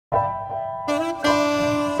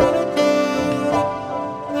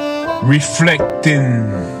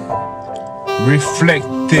Reflecting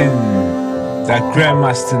that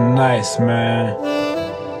Grandmaster Nyce, man.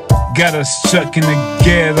 Got us stuck in the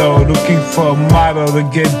ghetto, looking for a model to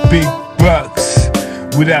get big bucks.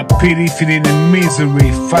 Without pity, feeling in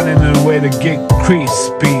misery, finding a way to get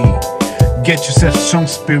crispy. Get yourself strong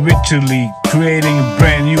spiritually, creating a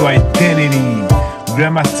brand new identity.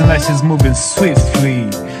 Grandmaster Nyce is moving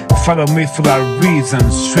swiftly. Follow me for that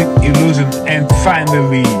reason, strict illusion, and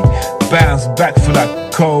finally bounce back for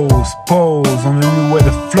that coast pose on a new way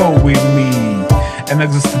to flow with me. And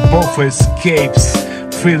exist both for escapes,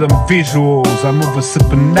 freedom visuals. I move a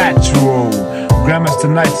supernatural.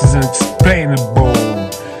 Grandmaster Nyce is unexplainable.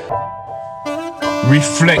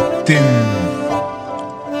 Reflecting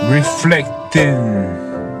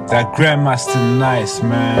that Grandmaster Nyce,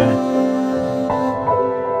 man.